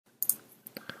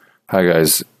Hi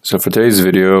guys, so for today's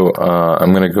video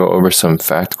I'm going to go over some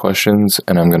fact questions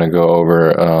and I'm going to go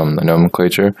over the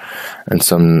nomenclature and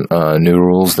some new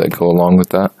rules that go along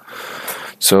with that.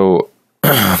 So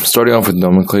starting off with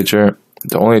nomenclature,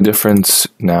 the only difference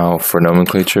now for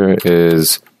nomenclature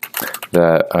is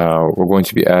that we're going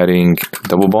to be adding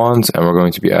double bonds and we're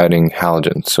going to be adding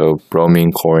halogens, so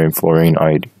bromine, chlorine, fluorine,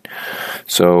 iodine.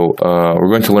 So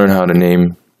we're going to learn how to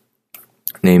name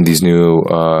these new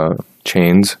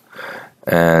chains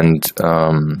and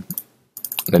the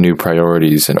new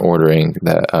priorities and ordering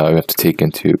that we have to take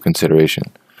into consideration.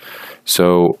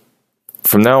 So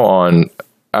from now on,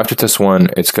 after test 1,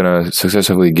 it's going to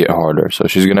successively get harder. So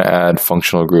she's going to add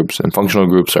functional groups, and functional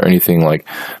groups are anything like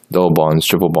double bonds,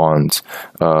 triple bonds,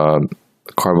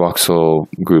 carboxyl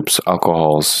groups,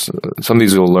 alcohols. Some of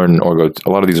these you'll learn in Orgo. A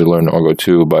lot of these are learned in Orgo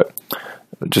too, but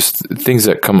just things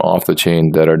that come off the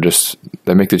chain that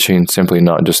make the chain simply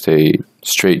not just a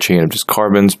straight chain of just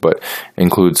carbons, but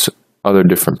includes other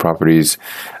different properties.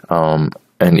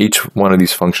 And each one of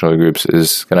these functional groups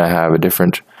is going to have a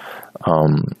different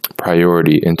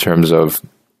priority in terms of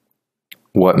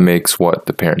what makes what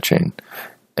the parent chain.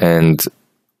 And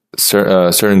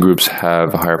certain groups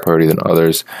have a higher priority than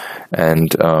others,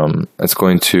 and it's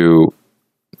going to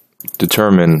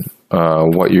determine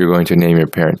what you're going to name your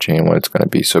parent chain, what it's going to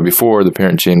be. So before, the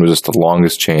parent chain was just the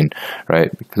longest chain, right?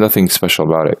 Nothing special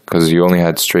about it because you only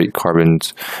had straight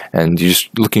carbons and you're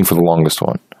just looking for the longest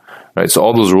one, right? So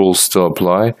all those rules still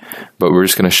apply, but we're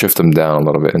just going to shift them down a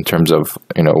little bit in terms of,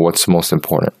 what's most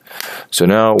important. So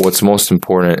now what's most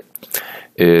important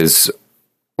is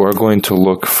we're going to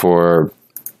look for,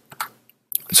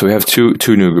 so we have two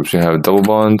new groups. We have double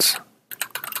bonds,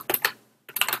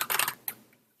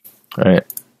 right?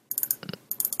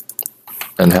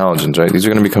 And halogens, right? These are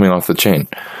going to be coming off the chain,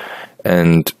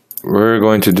 and we're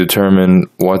going to determine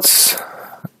what's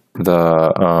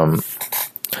the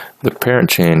parent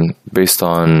chain based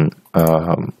on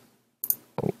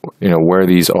where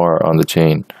these are on the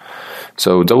chain.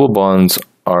 So double bonds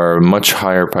are much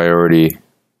higher priority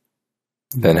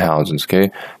than halogens.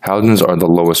 Okay, halogens are the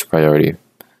lowest priority.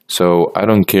 So I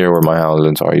don't care where my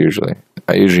halogens are usually.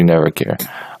 I usually never care.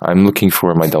 I'm looking for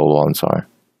where my double bonds are.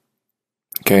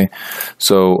 Okay,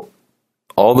 so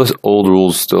all the old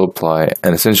rules still apply,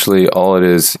 and essentially all it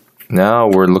is now,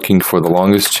 we're looking for the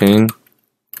longest chain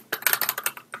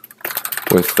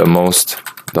with the most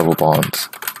double bonds.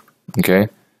 Okay,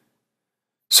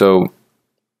 so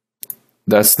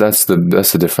that's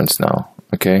the difference now.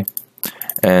 Okay,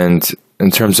 and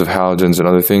in terms of halogens and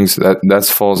other things, that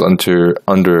falls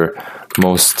under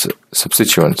most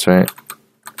substituents, right?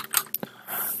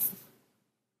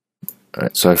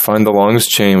 Alright, so I find the longest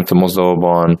chain with the most double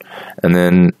bond, and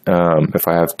then if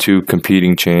I have two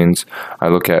competing chains, I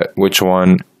look at which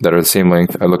one that are the same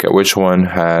length. I look at which one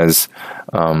has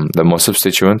the most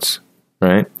substituents,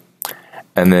 right?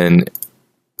 And then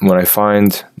when I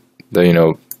find the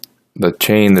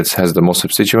chain that has the most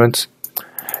substituents,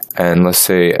 and let's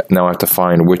say now I have to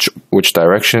find which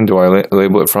direction do I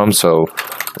label it from, so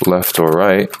left or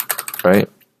right, right?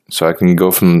 So I can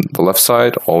go from the left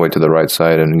side all the way to the right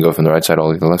side, and go from the right side all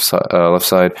the way to the left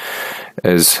side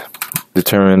is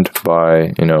determined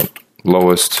by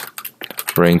lowest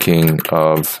ranking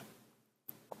of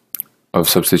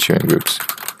substituent groups.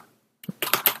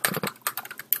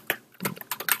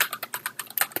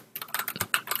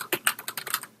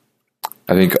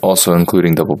 I think also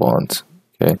including double bonds.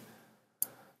 Okay,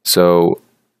 so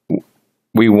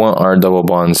we want our double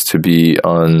bonds to be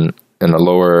in a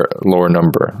lower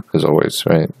number as always,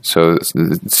 right? So it's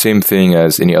the same thing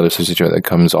as any other substituent that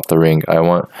comes off the ring. I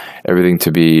want everything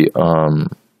to be on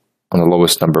the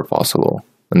lowest number possible,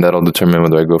 and that'll determine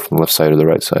whether I go from the left side or the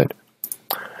right side.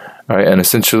 All right, and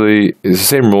essentially it's the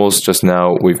same rules, just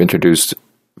now we've introduced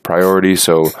priority.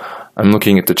 So I'm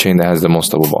looking at the chain that has the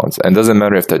most double bonds, and it doesn't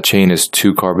matter if that chain is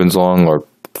 2 carbons long or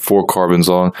 4 carbons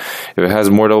long. If it has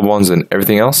more double bonds than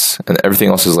everything else, and everything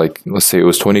else is like, let's say it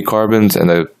was 20 carbons, and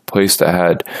the place that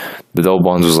had the double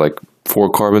bonds was like 4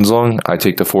 carbons long, I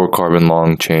take the 4 carbon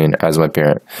long chain as my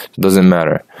parent. It doesn't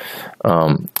matter.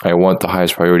 I want the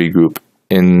highest priority group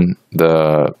in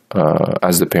the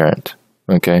as the parent.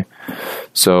 Okay,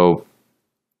 so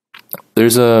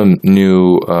there's a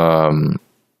new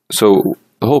so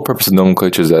the whole purpose of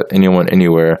nomenclature is that anyone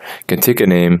anywhere can take a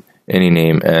name, any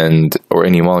name, or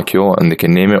any molecule, and they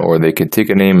can name it, or they can take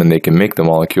a name and they can make the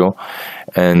molecule,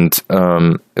 and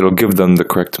it'll give them the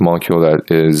correct molecule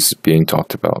that is being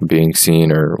talked about, being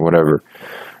seen, or whatever,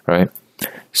 right?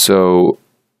 So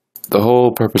the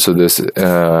whole purpose of this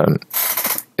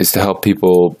is to help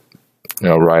people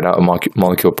write out a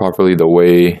molecule properly the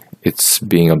way it's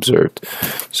being observed.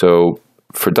 So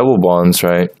for double bonds,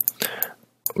 right,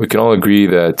 we can all agree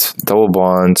that double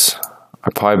bonds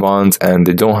are pi bonds, and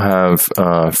they don't have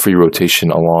free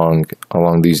rotation along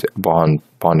these bond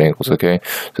angles. Okay,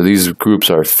 so these groups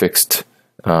are fixed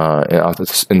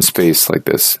in space like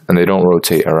this, and they don't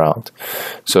rotate around.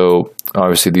 So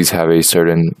obviously these have a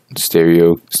certain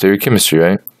stereochemistry,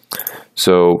 right?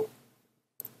 So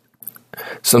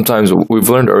sometimes we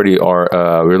learned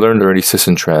already cis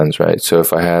and trans, right? So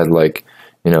if I had, like,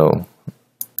 you know,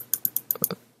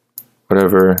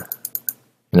 whatever,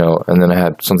 you know, and then I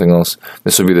had something else,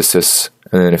 this would be the cis,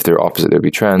 and then if they're opposite, they'd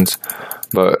be trans.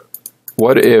 But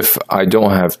what if I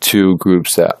don't have two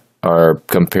groups that are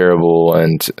comparable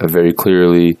and very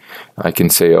clearly I can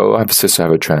say, oh, I have a cis, I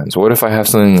have a trans? What if I have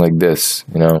something like this?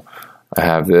 You know, I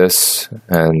have this,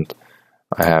 and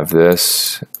I have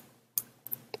this,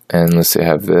 and let's say I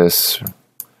have this,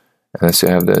 and let's say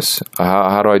I have this.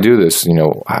 How do I do this? You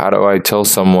know, how do I tell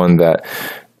someone that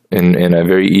in a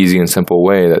very easy and simple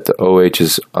way that the OH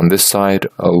is on this side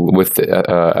with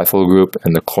the ethyl group,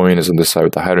 and the chlorine is on this side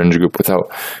with the hydrogen group,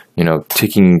 without, you know,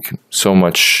 taking so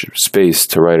much space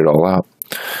to write it all out?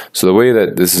 So the way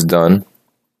that this is done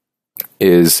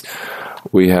is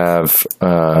we have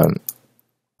what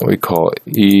we call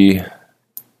E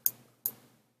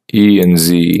and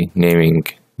Z naming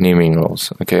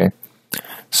rules. Okay,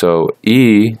 so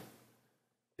E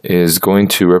is going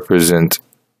to represent,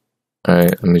 all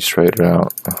right, let me just write it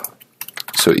out.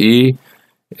 So E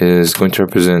is going to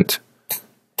represent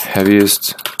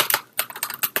heaviest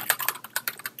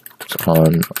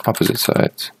on opposite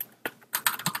sides.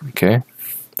 Okay,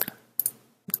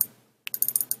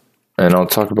 and I'll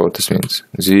talk about what this means.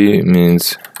 Z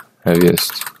means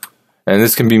heaviest, and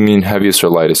this can mean heaviest or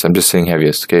lightest. I'm just saying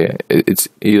heaviest. Okay, it's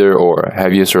either or,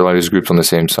 heaviest or lightest groups on the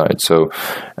same side. So,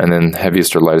 and then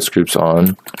heaviest or lightest groups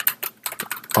on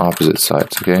opposite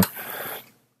sides. Okay,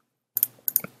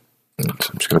 so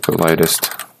I'm just gonna put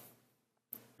lightest.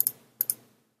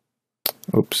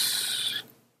 Oops.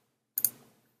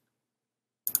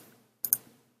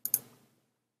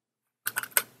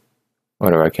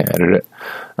 Whatever, I can't edit it.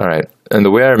 All right, and the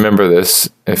way I remember this,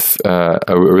 if a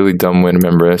really dumb way to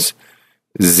remember this,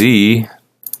 Z,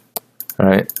 all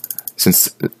right,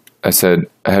 since I said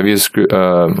heaviest group,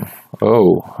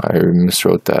 oh, I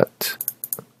miswrote that.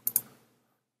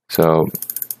 So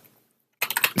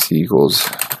Z equals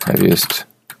heaviest,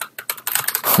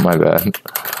 my bad,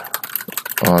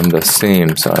 on the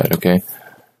same side. Okay,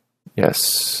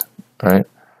 yes, all right.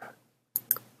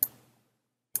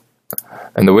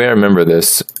 And the way I remember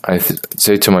this, I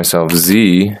say to myself,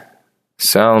 Z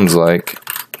sounds like,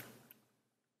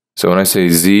 so when I say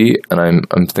Z and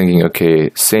I'm thinking, okay,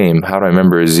 same, how do I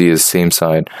remember Z is same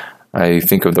side? I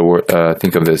think of the word,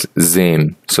 think of this,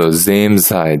 same. So same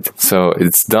side. So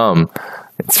it's dumb.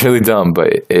 It's really dumb,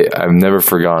 but I've never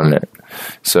forgotten it.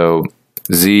 So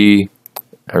Z,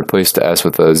 I replaced the S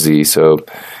with a Z, so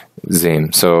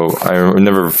same. So I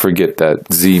never forget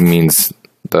that Z means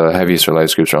the heaviest or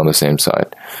lightest groups are on the same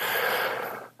side.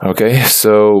 Okay,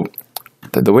 so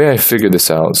the way I figured this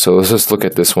out, so let's just look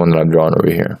at this one that I've drawn over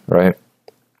here, right?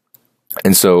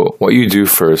 And so what you do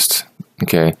first,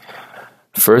 okay,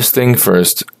 first thing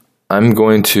first, I'm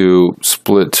going to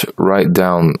split right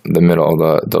down the middle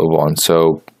of the bond,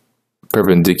 so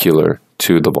perpendicular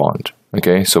to the bond.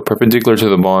 Okay, so perpendicular to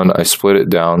the bond, I split it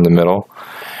down the middle,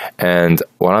 and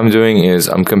what I'm doing is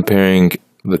I'm comparing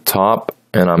the top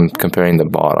and I'm comparing the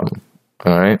bottom,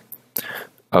 all right,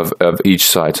 of each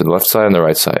side, so the left side and the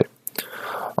right side.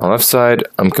 On the left side,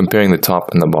 I'm comparing the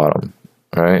top and the bottom,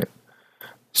 all right?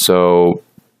 So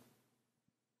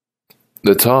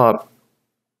the top,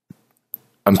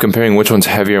 I'm comparing which one's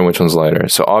heavier and which one's lighter.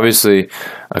 So obviously,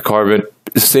 a carbon,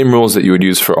 the same rules that you would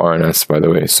use for RNS, by the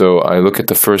way. So I look at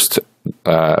the first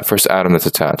atom that's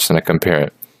attached and I compare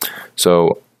it.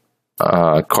 So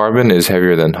carbon is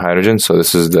heavier than hydrogen, so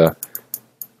this is the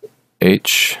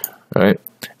H, right?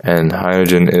 And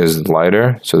hydrogen is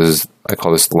lighter, so this is, I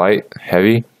call this light,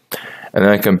 heavy. And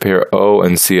then I compare O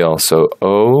and Cl. So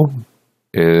O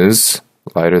is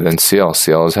lighter than Cl.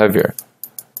 Cl is heavier.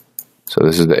 So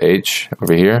this is the H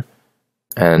over here,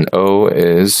 and O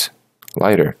is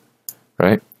lighter,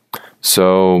 right?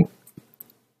 So,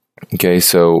 okay,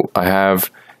 so I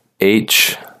have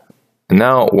H. And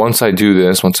now, once I do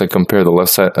this, once I compare the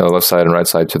left side and right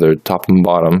side to their top and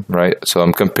bottom, right? So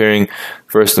I'm comparing,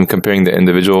 first I'm comparing the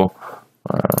individual,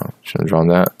 should have drawn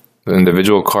that, the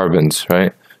individual carbons,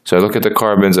 right? So I look at the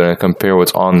carbons and I compare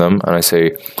what's on them, and I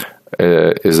say,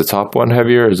 is the top one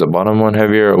heavier? Is the bottom one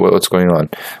heavier? What's going on?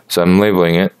 So I'm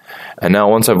labeling it, and now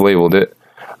once I've labeled it,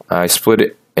 I split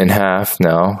it in half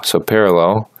now, so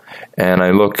parallel, and I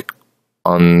look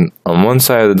on one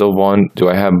side of the double bond, do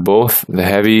I have both the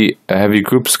heavy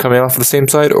groups coming off the same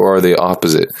side, or are they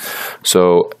opposite?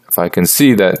 So if I can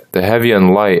see that the heavy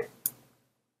and light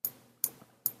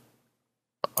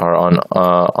are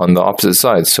on the opposite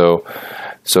side, so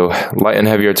light and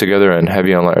heavy are together and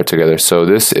heavy and light are together. So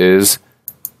this is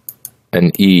an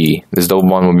E. This double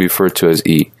bond will be referred to as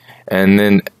E. And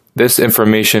then this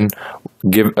information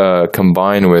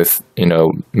combined with, you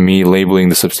know, me labeling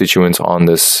the substituents on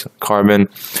this carbon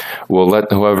will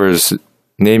let whoever's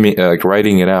naming,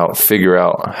 writing it out, figure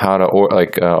out how to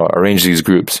arrange these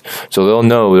groups. So they'll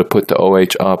know to put the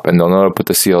OH up, and they'll know to put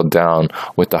the Cl down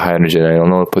with the hydrogen, and they'll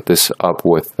know to put this up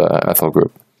with the ethyl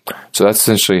group. So that's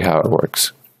essentially how it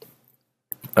works.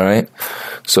 All right.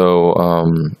 So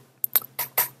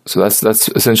that's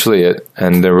essentially it.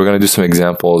 And then we're going to do some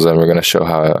examples, and we're going to show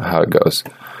how it goes.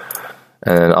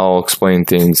 And I'll explain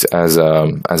things as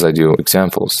I do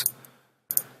examples.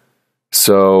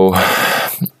 So,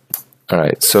 all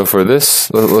right. So for this,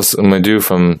 I'm going to do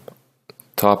from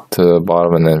top to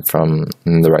bottom, and then from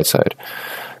the right side.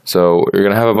 So we're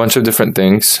going to have a bunch of different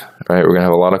things, right? We're going to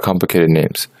have a lot of complicated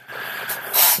names.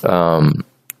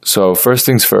 So first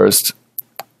things first.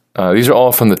 These are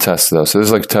all from the test, though. So this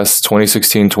is like tests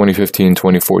 2016, 2015,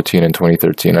 2014, and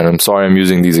 2013. And I'm sorry I'm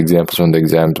using these examples from the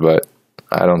exams, but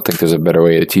I don't think there's a better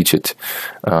way to teach it.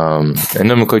 And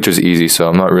nomenclature is easy, so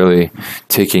I'm not really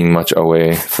taking much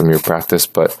away from your practice.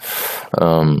 But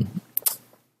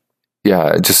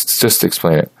yeah, just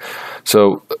explain it.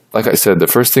 So like I said, the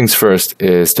first things first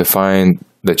is to find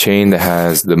the chain that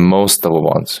has the most double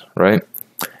bonds, right?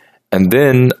 And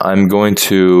then I'm going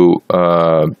to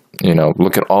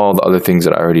look at all the other things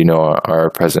that I already know are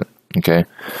present. Okay,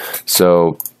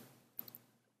 so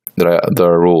there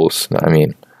are rules.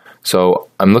 So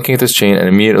I'm looking at this chain, and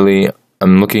immediately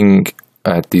I'm looking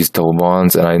at these double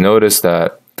bonds, and I notice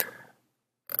that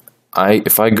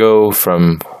if I go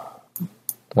from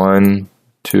 1,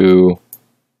 2,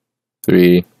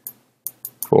 3,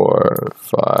 4,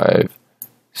 5,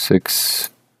 6,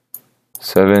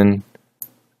 7,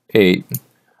 8,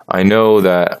 I know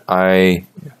that I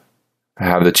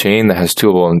have the chain that has 2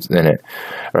 double bonds in it,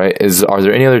 right? Are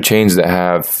there any other chains that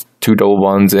have 2 double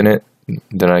bonds in it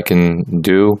that I can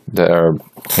do that are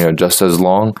just as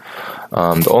long?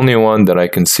 The only one that I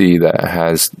can see that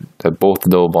has both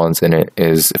double bonds in it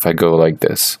is if I go like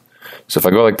this. So if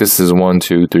I go like this, is 1,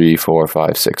 2, 3, 4,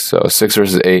 5, 6. So 6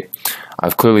 versus 8,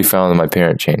 I've clearly found my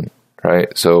parent chain, right?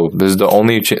 So this is the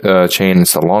only chain,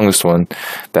 it's the longest one,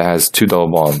 that has 2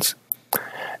 double bonds.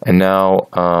 And now,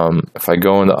 if I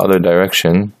go in the other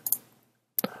direction,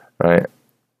 right,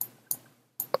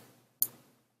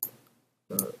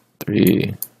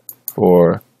 3,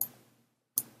 4,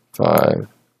 5,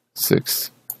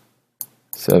 6,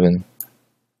 7,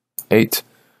 8.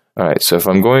 All right, so if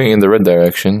I'm going in the red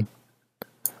direction,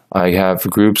 I have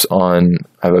groups I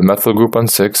have a methyl group on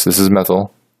 6. This is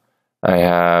methyl. I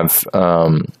have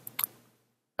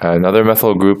another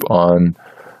methyl group on,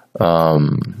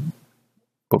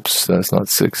 oops, that's not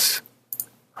 6.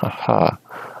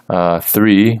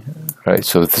 3, right?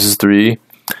 So this is 3,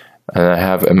 and I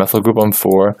have a methyl group on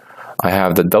 4. I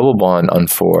have the double bond on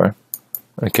 4,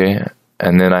 okay,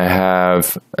 and then I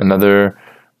have another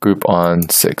group on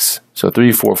 6. So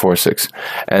 3, 4, 4, 6.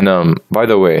 And by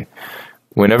the way,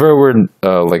 whenever we're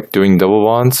doing double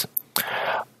bonds,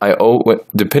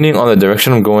 depending on the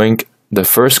direction I'm going, the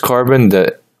first carbon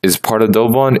that is part of the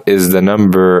double bond is the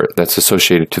number that's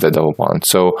associated to the double bond.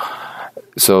 So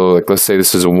let's say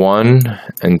this is 1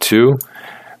 and 2.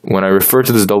 When I refer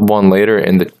to this double bond later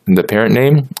in the parent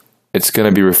name, it's going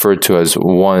to be referred to as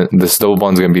 1. This double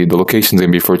bond is going to be, the location is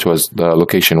going to be referred to as the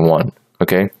location 1.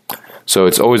 Okay, so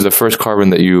it's always the first carbon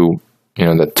that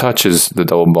that touches the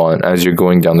double bond as you're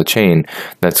going down the chain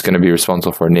that's going to be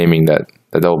responsible for naming the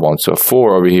double bond. So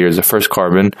 4 over here is the first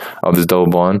carbon of this double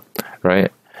bond, right?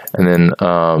 And then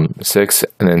 6,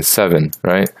 and then 7,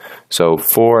 right? So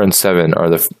 4 and 7 are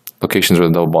the locations where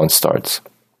the double bond starts.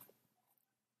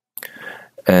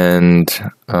 And if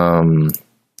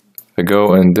I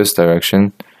go in this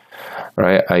direction,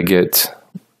 right, I get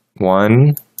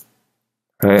 1,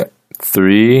 right,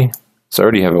 3, so I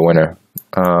already have a winner,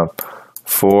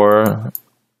 4,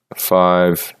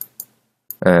 5,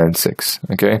 and 6,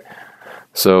 okay?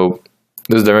 So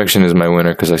this direction is my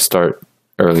winner because I start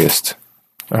earliest.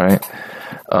 All right.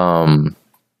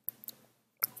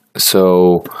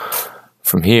 So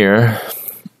from here,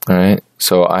 all right.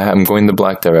 So I'm going the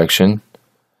black direction,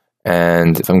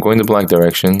 and if I'm going the black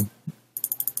direction,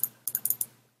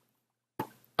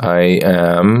 I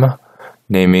am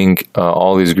naming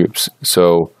all these groups.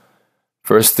 So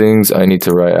first things I need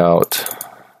to write out.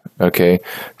 Okay,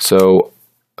 so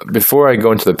before I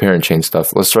go into the parent chain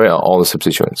stuff, let's write out all the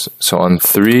substituents. So on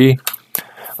 3,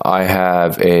 I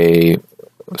have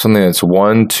something that's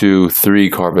 1, 2, 3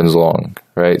 carbons long,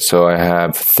 right? So I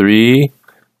have 3,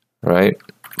 right,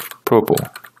 propyl.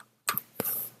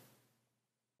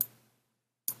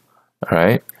 All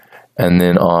right, and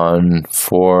then on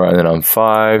 4, and then on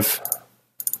 5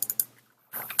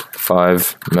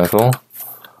 methyl.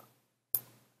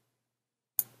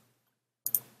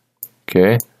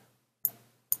 Okay.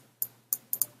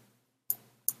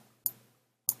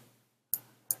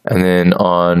 And then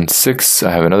on 6,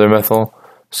 I have another methyl.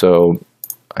 So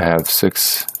I have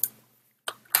 6.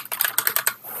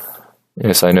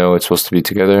 Yes, I know it's supposed to be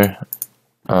together.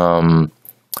 And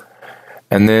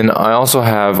then I also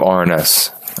have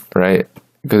RNS, right?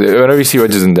 Because whenever you see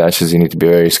wedges and dashes, you need to be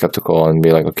very skeptical and be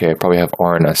like, okay, I probably have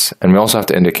RNS. And we also have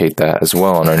to indicate that as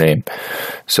well on our name.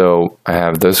 So I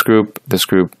have this group, this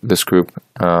group, this group,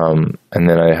 and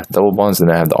then I have double bonds,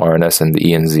 and I have the RNS and the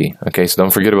E and Z. Okay, so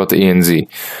don't forget about the E and Z.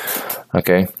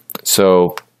 Okay,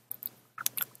 so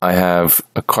I have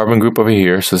a carbon group over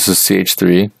here. So this is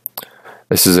CH3.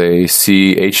 This is a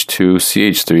CH2,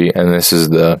 CH3, and this is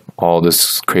all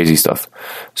this crazy stuff.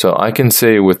 So I can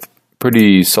say with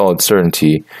pretty solid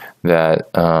certainty that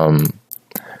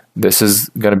this is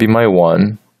going to be my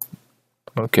 1,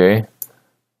 okay,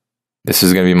 this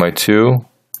is going to be my 2,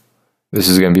 this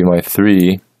is going to be my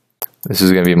 3, this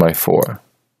is going to be my 4,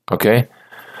 okay,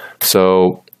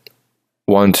 so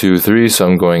 1, 2, 3, so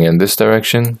I'm going in this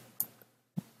direction,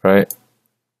 right,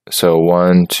 so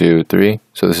 1, 2, 3,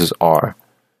 so this is R,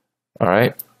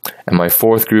 alright. And my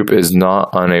 4th group is not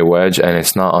on a wedge, and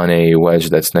it's not on a wedge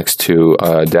that's next to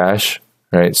a dash,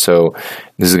 right? So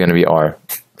this is going to be R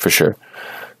for sure.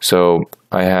 So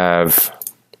I have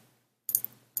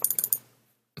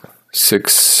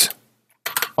 6R,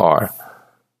 all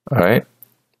right?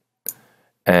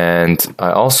 And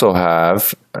I also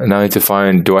have, now I need to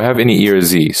find, do I have any E or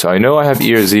Z? So I know I have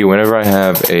E or Z whenever I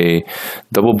have a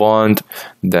double bond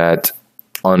that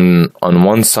on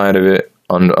one side of it,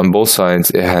 on both sides,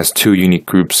 it has 2 unique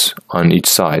groups on each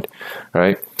side,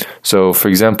 right? So, for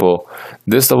example,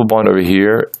 this double bond over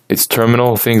here, its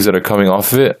terminal things that are coming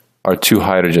off of it are 2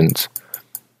 hydrogens.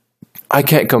 I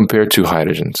can't compare 2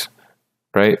 hydrogens,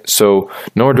 right? So,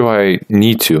 nor do I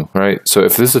need to, right? So,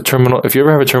 if this is a terminal, if you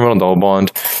ever have a terminal double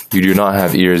bond, you do not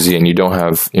have E or Z, and you don't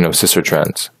have, cis or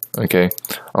trans. Okay,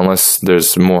 unless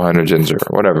there's more hydrogens or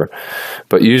whatever.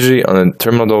 But usually on a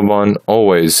terminal double bond,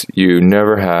 always, you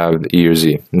never have the E or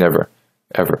Z. Never.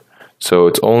 Ever. So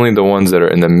it's only the ones that are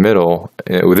in the middle,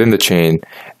 within the chain.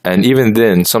 And even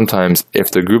then, sometimes,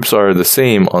 if the groups are the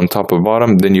same on top or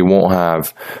bottom, then you won't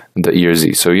have the E or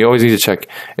Z. So you always need to check,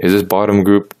 is this bottom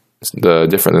group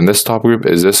different than this top group?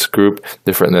 Is this group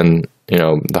different than,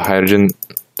 the hydrogen,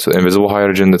 so the invisible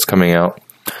hydrogen that's coming out?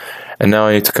 And now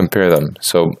I need to compare them.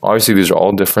 So obviously these are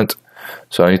all different.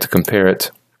 So I need to compare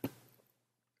it.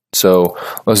 So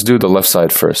let's do the left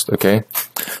side first, okay?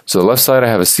 So the left side I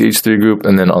have a CH3 group,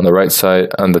 and then on the right side,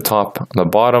 on the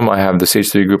bottom I have the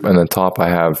CH3 group, and the top I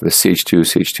have the CH2,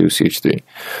 CH2, CH3.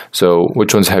 So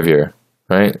which one's heavier,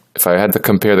 right? If I had to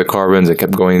compare the carbons and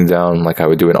kept going down like I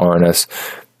would do in RNS,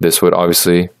 this would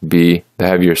obviously be the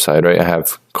heavier side, right? I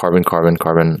have carbon, carbon,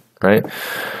 carbon, right?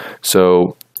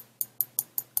 So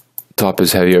top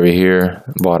is heavy over here,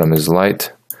 bottom is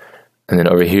light, and then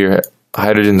over here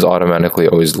hydrogen's automatically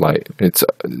always light. It's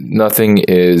nothing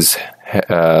is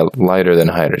lighter than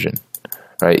hydrogen,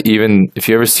 right? Even if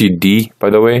you ever see D,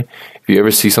 by the way, if you ever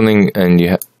see something and you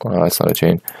have, well, that's not a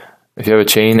chain. If you have a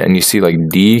chain and you see like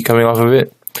D coming off of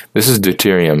it, this is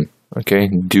deuterium, okay?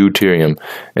 Deuterium.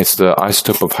 It's the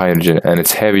isotope of hydrogen, and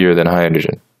it's heavier than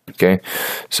hydrogen. Okay,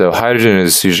 so hydrogen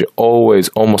is usually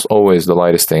almost always the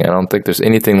lightest thing. I don't think there's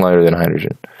anything lighter than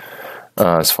hydrogen,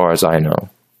 as far as I know.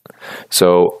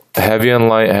 So heavy and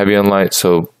light.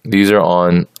 So these are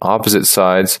on opposite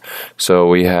sides. So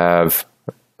we have,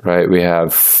 right? We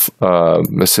have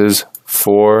this is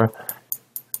 4E.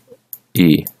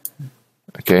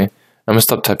 Okay, I'm gonna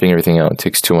stop typing everything out. It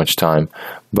takes too much time,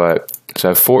 but. So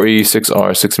I have 4E,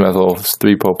 6R, 6 methyl,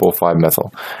 3 propyl, 5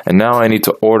 methyl. And now I need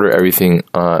to order everything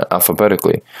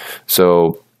alphabetically.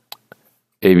 So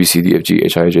A, B, C, D, F, G,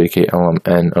 H, I, J, K, L, M,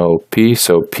 N, O, P.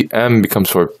 So M becomes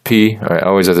for P. All right, I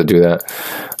always have to do that.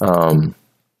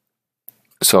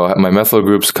 So my methyl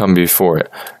groups come before it,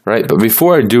 right? But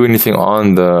before I do anything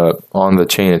on the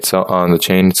chain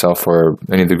itself, or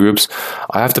any of the groups,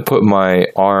 I have to put my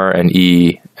R and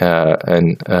E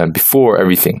before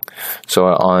everything. So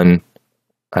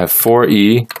I have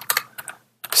 4E,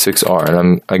 6R,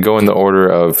 and I go in the order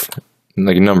of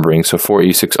like numbering, so 4E,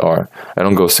 6R. I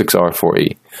don't go 6R,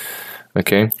 4E.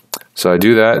 Okay, so I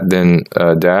do that, then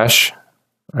dash,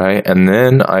 right, and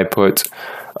then I put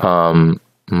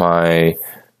my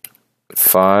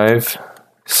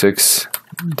 5,6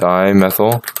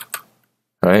 dimethyl,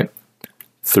 right,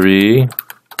 3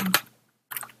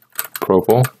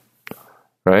 propyl,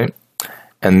 right,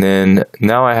 and then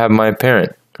now I have my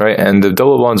parent, right, and the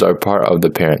double bonds are part of the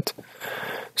parent.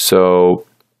 So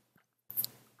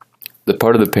the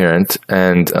part of the parent,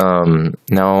 and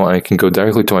now I can go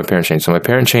directly to my parent chain. So my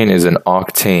parent chain is an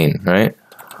octane, right?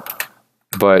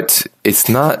 But it's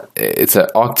not, it's an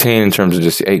octane in terms of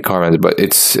just 8 carbons, but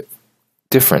it's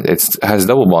different. It has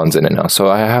double bonds in it now. So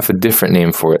I have a different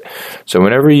name for it. So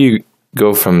whenever you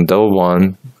go from double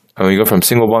bond, when you go from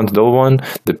single bond to double bond,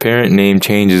 the parent name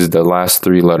changes the last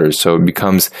 3 letters. So it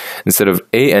becomes, instead of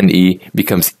A-N-E,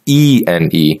 becomes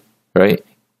E-N-E, right?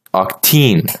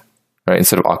 Octene, right?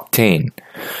 Instead of octane.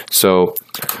 So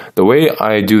the way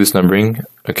I do this numbering,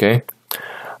 okay,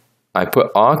 I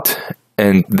put oct,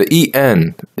 and the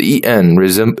EN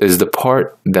is the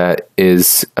part that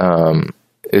is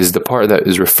the part that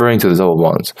is referring to the double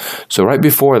bonds. So right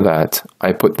before that,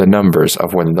 I put the numbers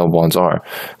of where the double bonds are.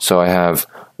 So I have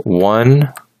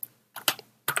 1,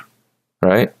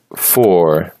 right,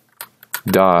 4,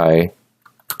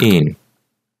 diene,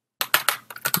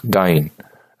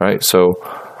 right? So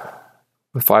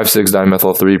 5,6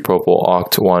 dimethyl, 3 propyl,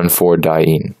 oct, 1, 4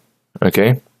 diene.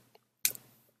 Okay.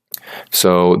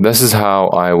 So this is how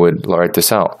I would write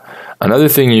this out. Another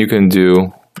thing you can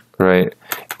do, right,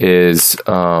 is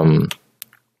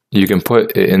you can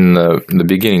put it in the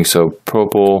beginning. So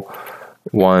propyl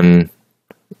 1,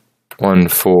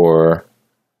 4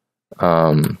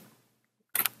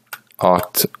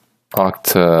 oct,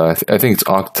 I think it's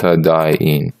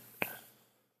octadiene.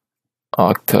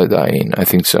 Octadiene, I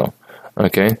think so.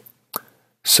 Okay.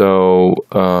 So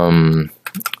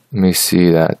let me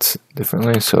see that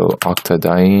differently. So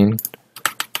octadiene,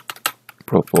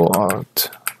 propyl oct.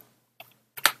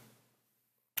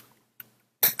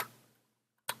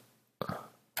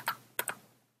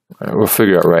 Alright, we'll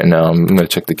figure it out right now. I'm going to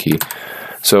check the key.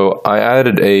 So I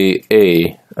added a,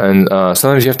 and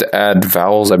sometimes you have to add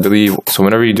vowels, I believe. So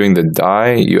whenever you're doing the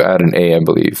die, you add an A, I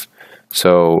believe.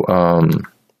 So I'm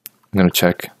going to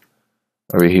check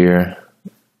over here.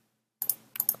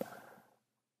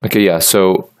 Okay, yeah,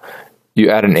 so you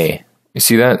add an A. You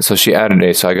see that? So she added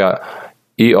A. So I got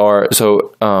ER.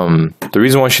 So the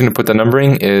reason why she didn't put the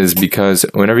numbering is because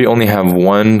whenever you only have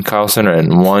one chiral center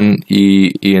and one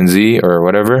E and Z or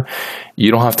whatever, you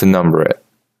don't have to number it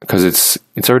because it's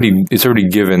already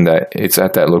given that it's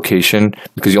at that location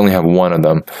because you only have one of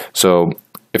them. So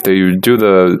if they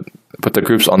put the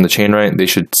groups on the chain right, they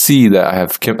should see that I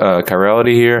have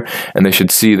chirality here, and they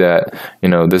should see that, you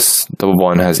know, this double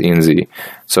bond has E and Z.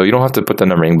 So you don't have to put the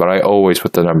numbering, but I always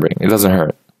put the numbering. It doesn't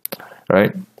hurt,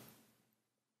 right?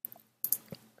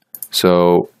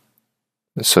 So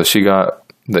she got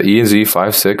the E and Z,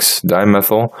 5,6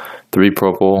 dimethyl, 3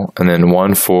 propyl, and then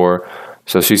 1, 4.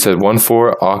 So she said 1,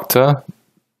 4 octa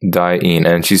diene,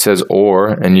 and she says or,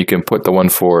 and you can put the 1,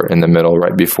 4 in the middle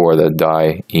right before the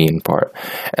diene part.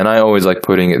 And I always like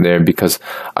putting it there because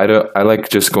I like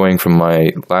just going from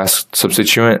my last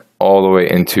substituent all the way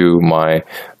into my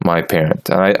parent,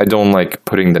 and I don't like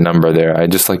putting the number there. I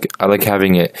like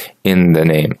having it in the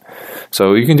name.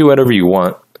 So you can do whatever you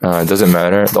want. It doesn't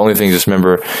matter. The only thing, just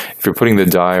remember, if you're putting the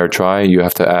die or tri, you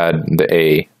have to add the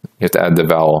A. You have to add the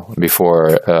vowel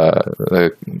before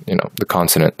the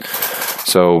consonant.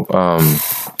 So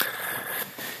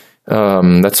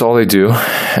that's all they do,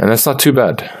 and that's not too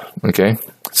bad. Okay,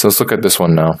 so let's look at this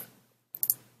one now.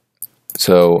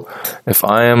 So if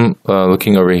I am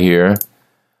looking over here,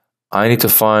 I need to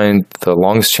find the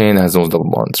longest chain that has those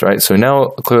double bonds, right? So now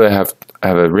clearly I have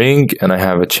a ring and I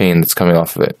have a chain that's coming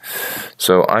off of it.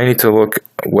 So I need to look,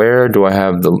 where do I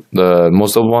have the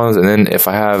most double bonds, and then if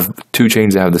I have 2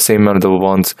 chains that have the same amount of double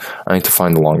bonds, I need to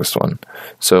find the longest one.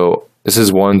 So this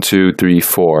is 1, 2, 3,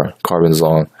 4 carbons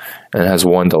long, and it has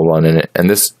 1 double bond in it. And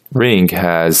this ring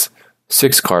has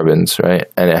 6 carbons, right?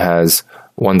 And it has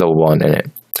 1 double bond in it.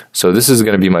 So this is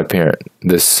going to be my parent,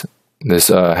 this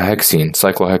hexene,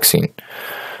 cyclohexene.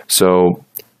 So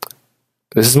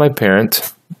this is my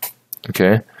parent,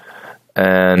 okay,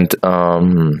 and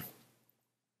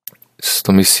just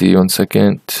let me see 1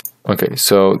 second. Okay,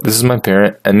 so this is my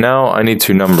parent, and now I need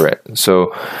to number it.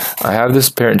 So I have this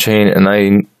parent chain, and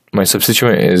my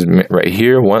substituent is right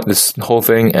here, this whole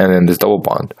thing, and then this double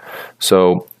bond.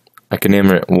 So I can name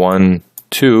it 1,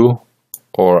 2,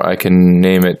 or I can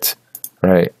name it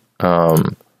right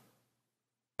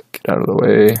Get out of the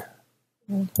way.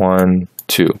 1,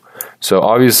 2. So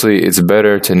obviously it's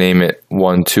better to name it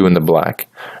 1, 2 in the black,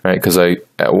 right? Because at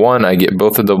 1 I get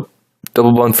both of the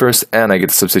double bond first and I get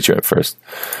the substituent first.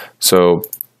 So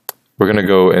we're gonna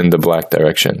go in the black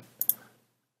direction.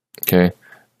 Okay.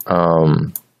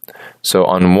 So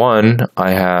on 1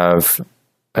 I have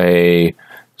something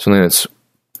that's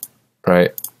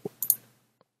right.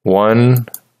 1,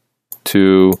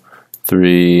 2,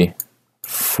 3,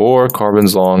 4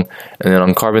 carbons long, and then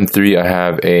on carbon 3 I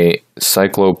have a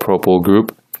cyclopropyl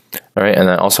group. All right, and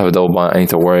I also have a double bond. I need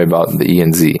to worry about the E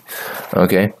and Z.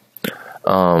 Okay.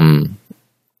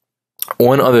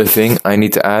 One other thing I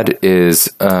need to add is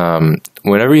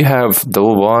whenever you have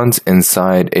double bonds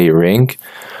inside a ring,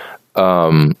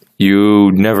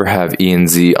 you never have E and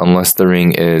Z unless the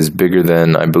ring is bigger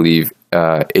than, I believe,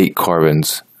 8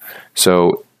 carbons.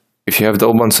 So if you have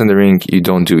double bonds in the ring, you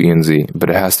don't do E and Z, but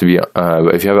it has to be.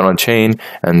 But if you have it on a chain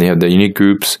and they have the unique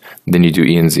groups, then you do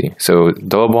E and Z. So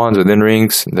double bonds within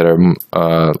rings that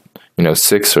are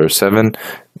 6 or 7,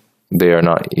 they are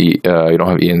not you don't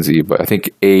have E and Z. But I think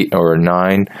 8 or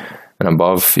 9 and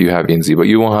above, you have E and Z. But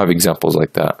you won't have examples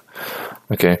like that.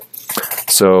 Okay.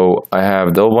 So I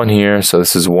have double bond here. So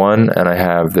this is 1, and I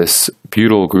have this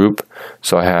butyl group.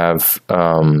 So I have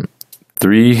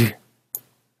 3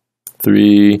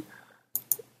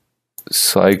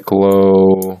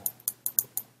 cyclopropyl,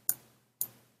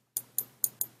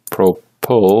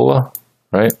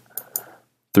 right?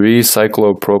 3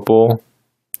 cyclopropyl,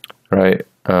 right?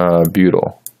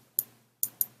 Butyl,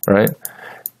 right?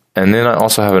 And then I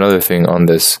also have another thing on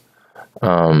this.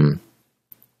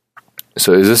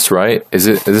 So is this right? Is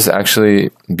this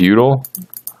actually butyl?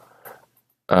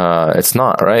 It's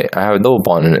not, right? I have a double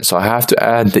bond in it, so I have to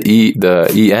add the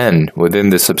EN within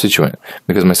the substituent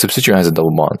because my substituent has a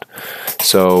double bond.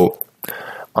 So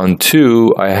on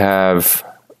 2, I have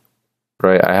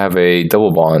a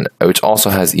double bond which also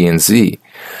has E and Z.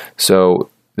 So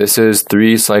this is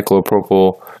 3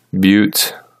 cyclopropyl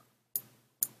but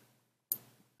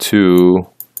 2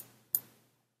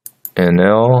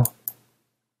 NL,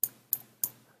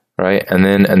 right? And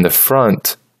then in the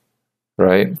front,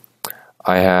 right,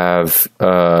 I have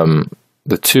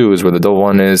the 2 is where the double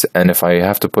bond is, and if I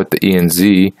have to put the E and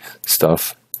Z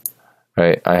stuff,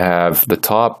 right, I have the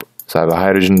top, so I have a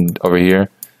hydrogen over here.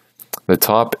 The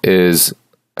top is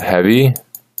heavy,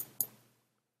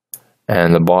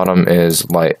 and the bottom is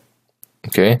light,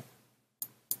 okay?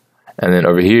 And then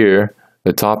over here,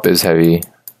 the top is heavy,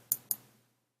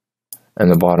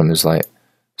 and the bottom is light.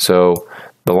 So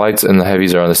the lights and the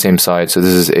heavies are on the same side, so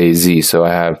this is a Z. So I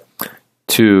have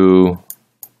 2Z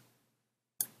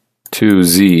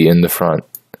in the front,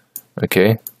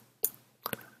 okay?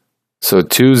 So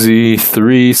 2Z,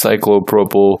 3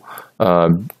 cyclopropyl,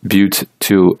 but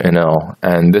 2 NL,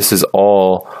 and this is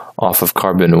all off of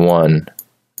carbon 1,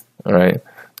 all right?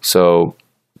 So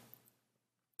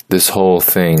this whole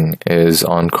thing is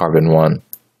on carbon 1,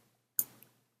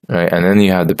 right? And then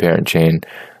you have the parent chain.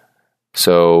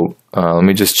 So let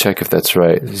me just check if that's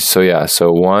right. So yeah,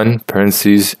 so 1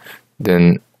 parentheses,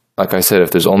 then like I said,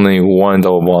 if there's only 1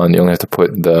 double bond, you only have to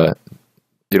put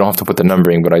you don't have to put the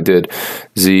numbering, but I did.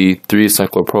 Z, 3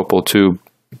 cyclopropyl, 2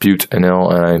 but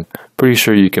NL, and I'm pretty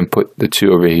sure you can put the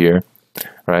 2 over here,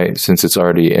 right? Since it's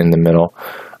already in the middle.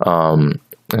 I'm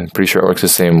pretty sure it works the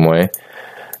same way.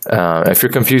 If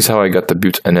you're confused how I got the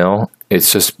but NL,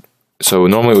 it's just, so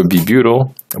normally it would be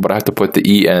butyl, but I have to put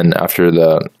the EN after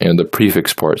the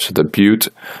prefix part. So the but,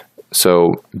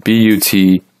 so BUT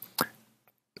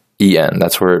EN,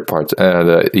 that's where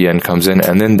the EN comes in,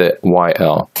 and then the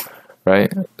YL,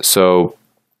 right? So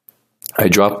I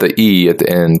drop the E at the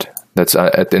end. That's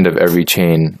at the end of every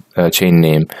chain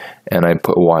name, and I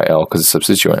put YL because it's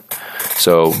substituent.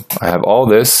 So I have all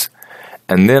this,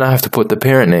 and then I have to put the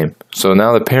parent name. So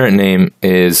now the parent name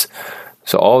is,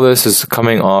 so all this is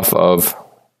coming off of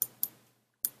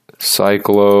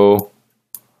cyclohex,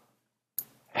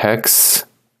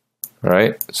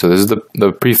 right? So this is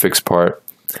the prefix part,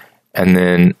 and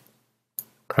then,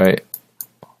 right,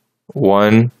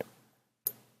 1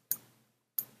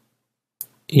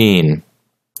 ene.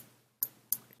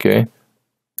 Okay,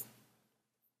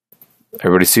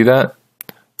 everybody see that?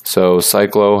 So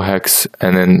cyclohex,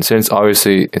 and then since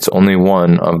obviously it's only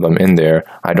 1 of them in there,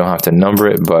 I don't have to number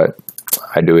it, but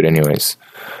I do it anyways.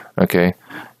 Okay,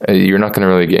 you're not going to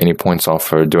really get any points off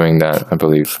for doing that, I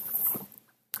believe.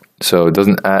 So it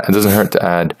doesn't hurt to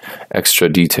add extra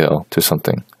detail to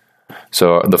something.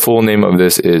 So the full name of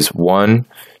this is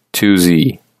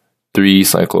 1,2Z, 3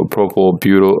 cyclopropyl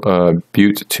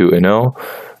but 2 NO,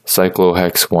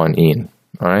 cyclohex 1 ene.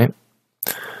 All right.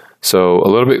 So a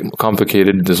little bit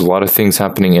complicated. There's a lot of things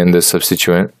happening in this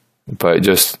substituent, but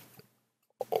just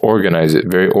organize it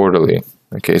very orderly.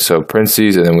 Okay, so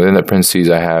parentheses, and then within the parentheses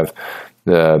I have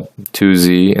the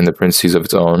 2Z in the parentheses of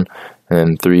its own, and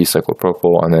then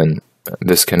 3-cyclopropyl, and then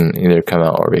this can either come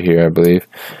out over here, I believe,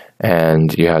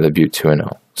 and you have the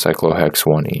but2NO, cyclohex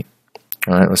 1E.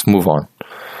 All right, let's move on.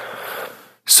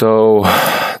 So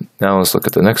now let's look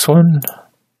at the next one.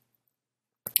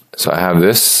 So I have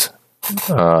this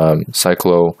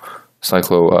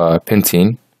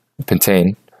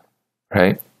pentane,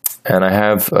 right? And I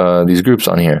have these groups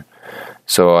on here.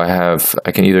 So I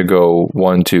can either go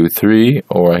 1, 2, 3,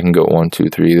 or I can go 1, 2,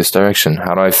 3 this direction.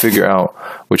 How do I figure out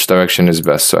which direction is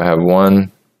best? So I have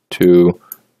 1, 2,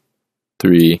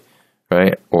 3,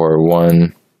 right? Or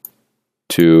 1,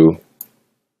 2,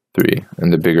 3,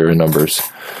 and the bigger numbers.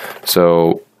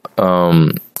 So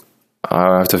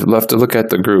I have to look at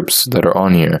the groups that are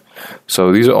on here.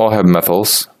 So these all have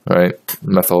methyls, right?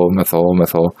 Methyl,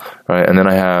 right? And then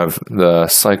I have the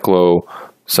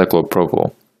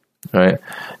cyclopropyl, right?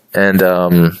 And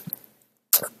I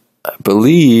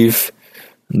believe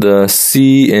the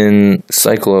C in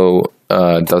cyclo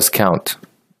does count.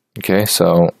 Okay,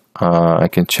 so I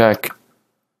can check.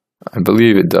 I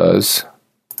believe it does.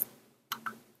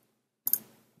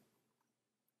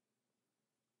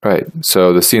 Right,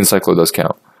 so the C in cyclo does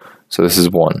count. So this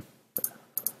is 1.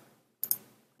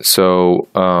 So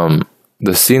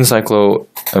the C in cyclo,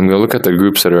 I'm going to look at the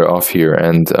groups that are off here,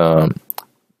 and the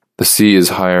C is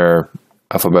higher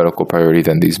alphabetical priority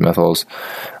than these methyls.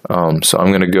 So I'm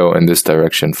going to go in this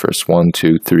direction first, 1,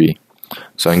 2, 3.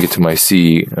 So I can get to my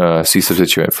C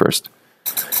substituent first.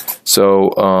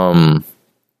 So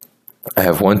I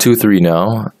have 1, 2, 3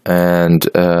 now, and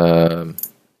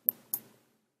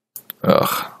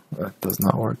that does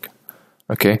not work.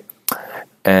 Okay,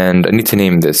 and I need to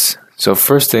name this. So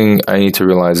first thing I need to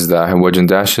realize is that I have wedge and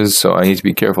dashes, so I need to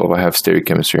be careful if I have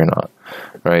stereochemistry or not,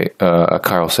 right? A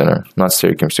chiral center, not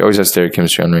stereochemistry. I always have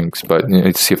stereochemistry on rings, but you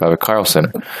need to see if I have a chiral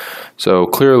center. So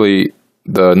clearly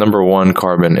the number 1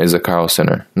 carbon is a chiral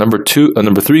center. Number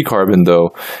 3 carbon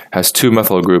though has 2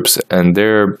 methyl groups, and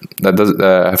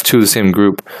that have 2 of the same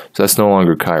group, so that's no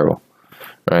longer chiral,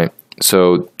 right?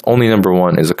 So only number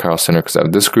 1 is a chiral center because I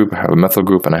have this group, I have a methyl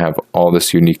group, and I have all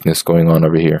this uniqueness going on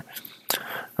over here.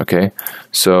 Okay,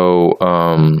 so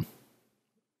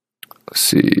let's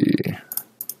see.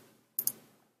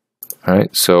 All right,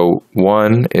 so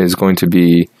 1 is going to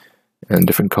be in a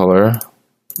different color.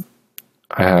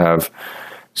 I have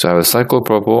a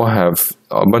cyclopropyl, I have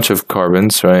a bunch of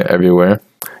carbons, right, everywhere.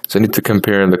 So I need to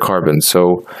compare the carbons.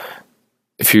 So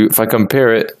if I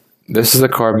compare it, this is a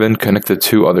carbon connected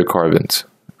to other carbons,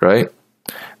 right?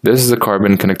 This is a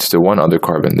carbon connected to one other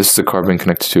carbon. This is a carbon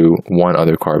connected to one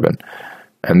other carbon.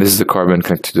 And this is the carbon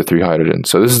connected to 3 hydrogens.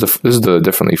 So this is the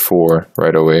definitely 4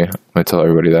 right away. I'm going to tell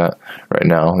everybody that right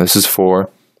now. This is 4.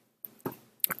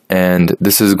 And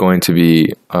this is going to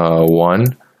be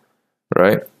 1,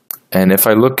 right? And if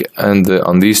I look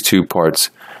on these 2 parts,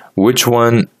 which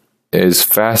one is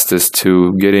fastest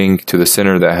to getting to the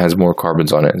center that has more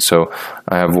carbons on it? So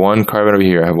I have 1 carbon over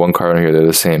here, I have 1 carbon over here, they're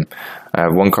the same. I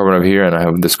have 1 carbon over here, and I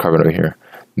have this carbon over here.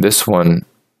 This one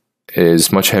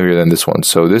is much heavier than this one.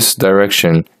 So this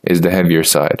direction is the heavier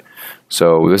side.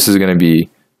 So this is going to be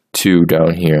 2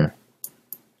 down here.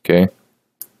 Okay?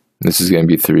 This is going to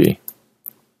be 3.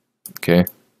 Okay?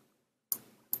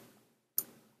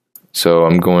 So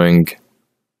I'm going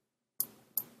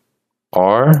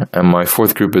R, and my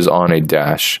 4th group is on a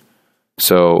dash.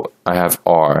 So I have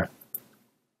R.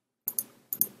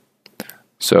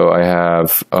 So I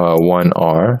have 1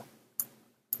 R.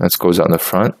 That goes out in the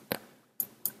front.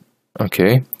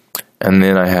 Okay. And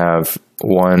then I have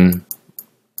 1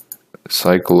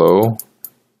 cyclopropyl.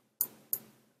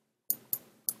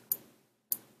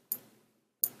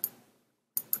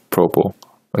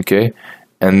 Okay.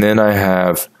 And then I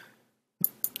have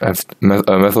a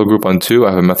methyl group on 2, I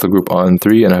have a methyl group on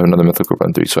 3, and I have another methyl group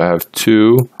on 3. So I have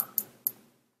 2,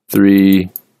 3,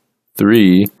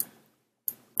 3.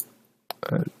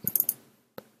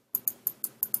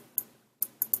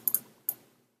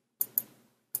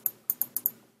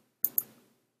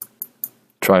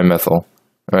 Trimethyl,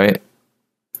 right?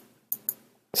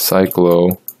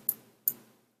 Cyclopentane.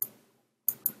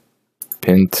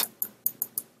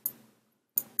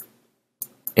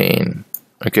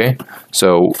 Okay,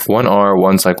 so 1 R,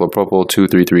 1 cyclopropyl, 2,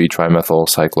 3, 3 trimethyl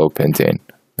cyclopentane.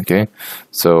 Okay,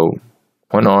 so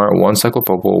 1 R, 1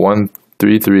 cyclopropyl, 1,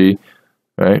 3, 3,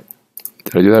 right?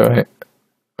 Did I do that right?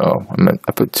 Oh,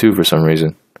 I put 2 for some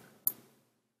reason.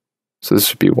 So this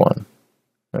should be 1.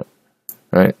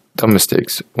 Right? dumb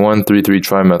mistakes.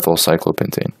 1,3,3-trimethyl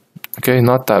cyclopentane. Okay,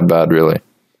 not that bad really.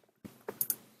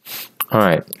 All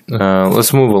right,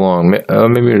 let's move along.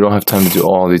 Maybe we don't have time to do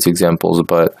all these examples,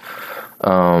 but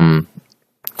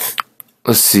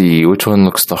let's see which one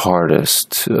looks the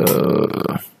hardest.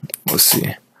 Let's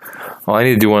see. Well, I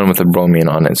need to do one with a bromine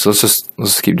on it, so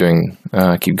let's keep going in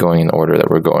the order that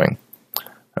we're going.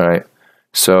 All right.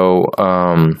 So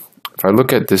if I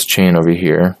look at this chain over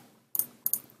here,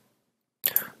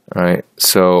 all right.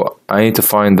 So I need to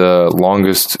find the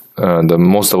longest, the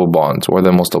most double bonds, where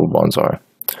the most double bonds are.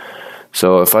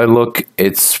 So if I look,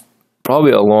 it's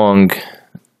probably along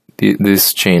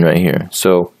this chain right here.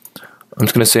 So I'm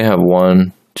just gonna say I have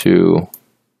 1, 2,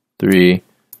 3,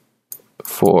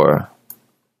 4,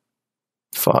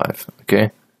 5.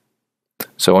 Okay.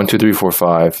 So 1, 2, 3, 4,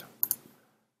 5.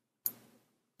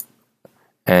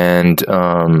 And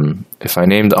if I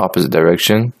name the opposite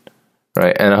direction,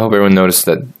 right? And I hope everyone noticed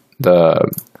that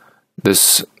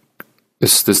this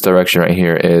direction right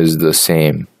here is the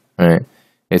same, right?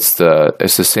 It's the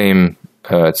same.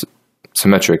 It's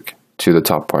symmetric to the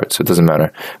top part, so it doesn't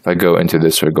matter if I go into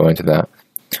this or go into that.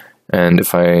 And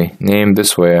if I name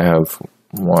this way, I have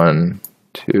 1,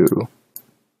 2,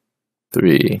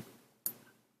 3,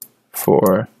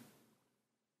 4,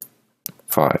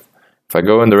 5. If I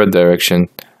go in the red direction,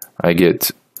 I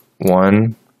get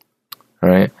 1,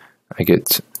 right? I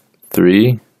get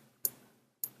 3,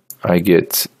 I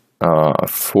get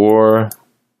 4,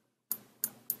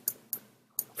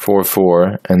 4,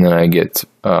 4, and then I get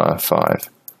 5.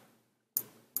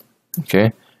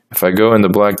 Okay, if I go in the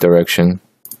black direction,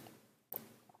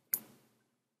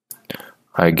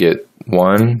 I get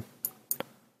 1,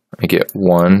 I get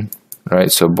 1, right?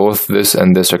 So both this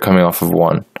and this are coming off of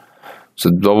 1. So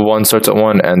the double bond starts at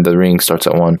 1 and the ring starts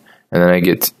at 1. And then I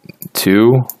get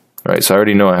 2, right? So I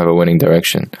already know I have a winning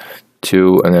direction.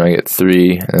 2, and then I get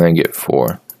 3, and then I get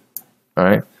 4. All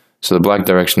right? So the black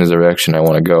direction is the direction I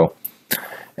want to go.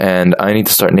 And I need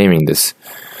to start naming this.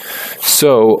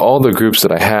 So all the groups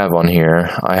that I have on here,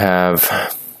 I have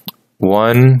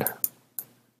 1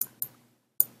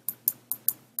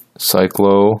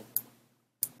 cyclohexyl.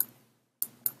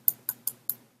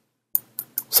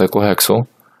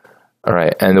 All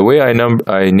right, and the way I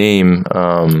name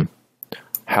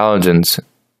halogens,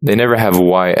 they never have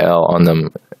YL on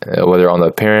them, whether on the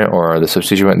parent or the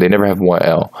substituent. They never have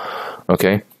YL.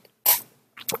 Okay,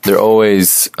 they're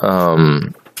always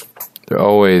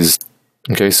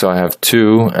okay. So I have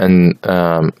 2, and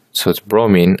so it's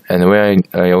bromine. And the way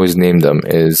I always name them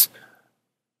is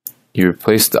you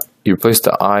replace the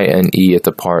I and E at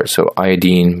the part. So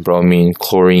iodine, bromine,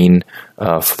 chlorine,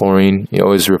 fluorine. You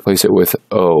always replace it with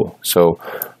O. So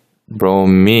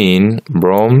bromine,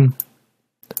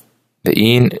 the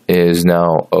ene is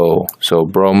now O. So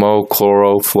bromo,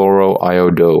 chloro, fluoro,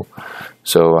 iodo.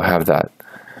 So I have that.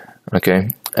 Okay,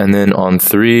 and then on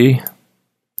 3,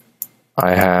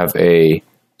 I have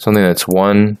something that's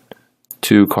 1,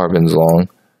 2 carbons long,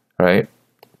 right?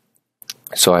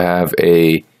 So I have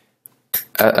a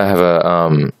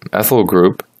ethyl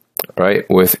group, right,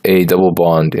 with a double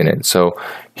bond in it. So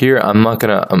here I'm not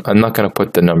gonna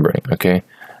put the numbering. Okay,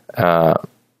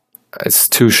 it's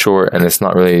too short, and it's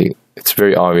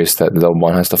very obvious that the double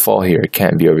bond has to fall here. It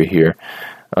can't be over here.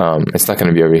 It's not going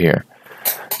to be over here.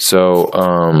 So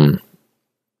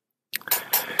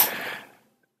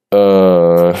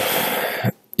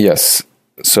yes,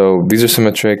 so these are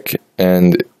symmetric,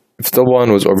 and if the double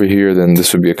bond was over here, then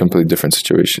this would be a completely different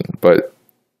situation. But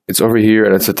it's over here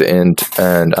and it's at the end,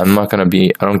 and I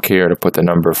don't care to put the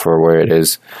number for where it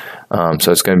is.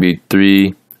 So it's going to be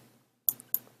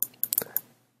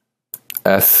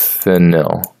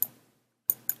 3-ethanol.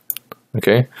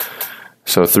 Okay,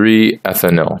 so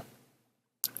 3-ethanol.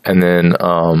 And then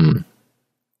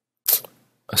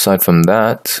aside from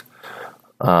that,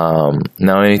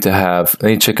 now I need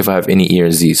to check if I have any E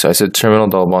or Z. So I said terminal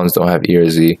double bonds don't have E or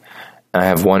Z. I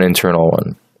have one internal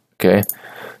one. Okay,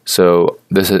 so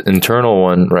this internal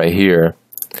one right here,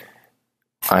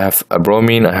 I have a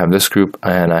bromine, I have this group,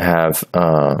 and I have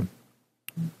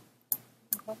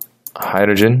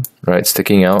hydrogen, right,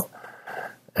 sticking out.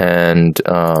 And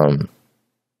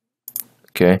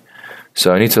okay,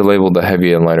 so I need to label the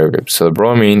heavy and lighter groups. So the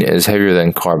bromine is heavier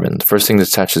than carbon. The first thing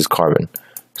that's attached is carbon.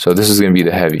 So this is going to be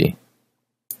the heavy,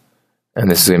 and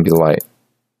this is going to be light.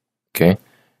 Okay,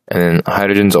 and then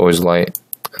hydrogen's always light,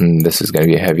 and this is going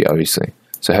to be heavy, obviously.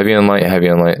 So heavy and light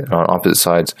on opposite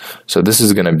sides. So this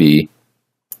is going to be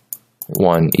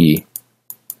 1E,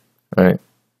 right?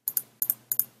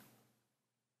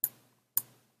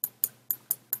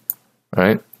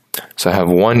 Right? So I have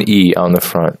 1E on the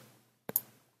front,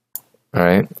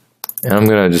 right? And I'm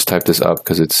gonna just type this up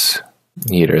because it's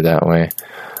neater that way.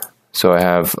 So I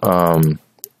have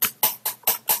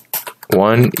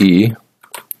 1E,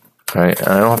 right? And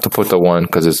I don't have to put the 1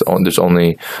 because there's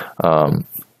only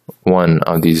one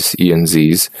of these E and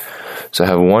Z's. So I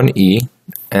have 1E,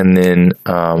 and then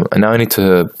and now I need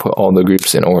to put all the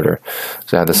groups in order.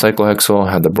 So I have the cyclohexyl,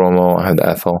 I have the bromo, I have the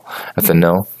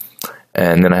ethanol,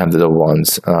 and then I have the double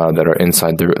bonds that are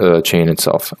inside the chain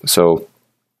itself. So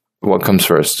what comes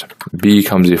first? B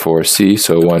comes before C,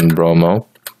 so 2 bromo,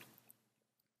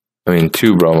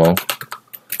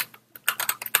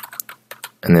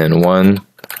 and then 1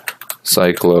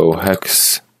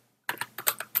 cyclohex,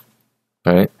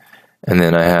 right? And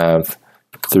then I have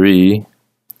 3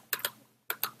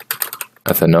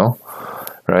 ethanol,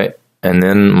 right? And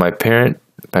then my parent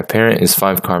is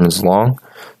 5 carbons long,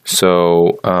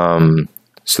 so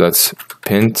so that's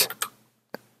pent,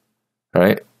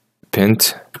 right?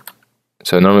 Pent.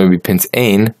 So normally it would be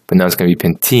pentane, but now it's going to be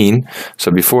pentene.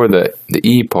 So before the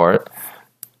E part,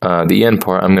 the N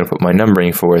part, I'm going to put my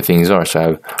numbering for where things are. So I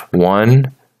have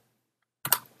 1,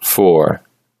 4,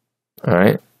 all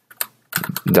right,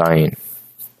 diene.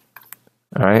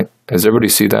 All right, does everybody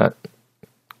see that?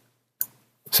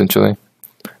 Essentially,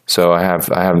 so I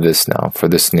have this now for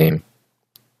this name.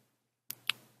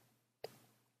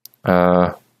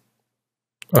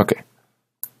 Okay.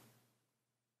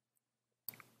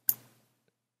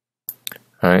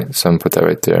 All right, so I'm gonna put that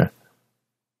right there.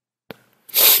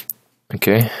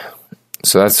 Okay,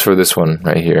 so that's for this one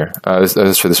right here.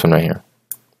 That's for this one right here.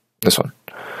 This one.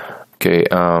 Okay,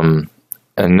 and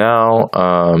now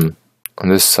on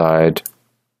this side,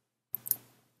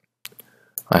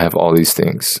 I have all these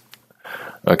things.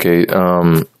 Okay,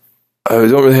 I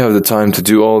don't really have the time to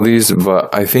do all these,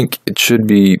 but I think it should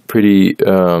be pretty.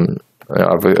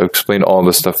 I've explained all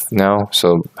the stuff now.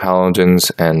 So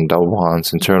halogens and double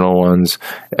bonds, internal ones,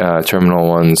 terminal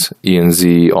ones, E and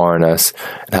Z, R and S,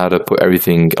 and how to put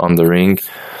everything on the ring.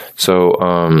 So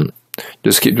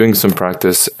just keep doing some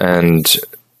practice, and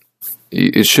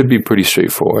it should be pretty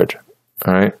straightforward.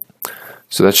 All right.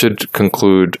 So that should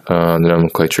conclude the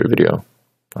nomenclature video.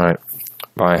 All right.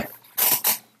 Bye.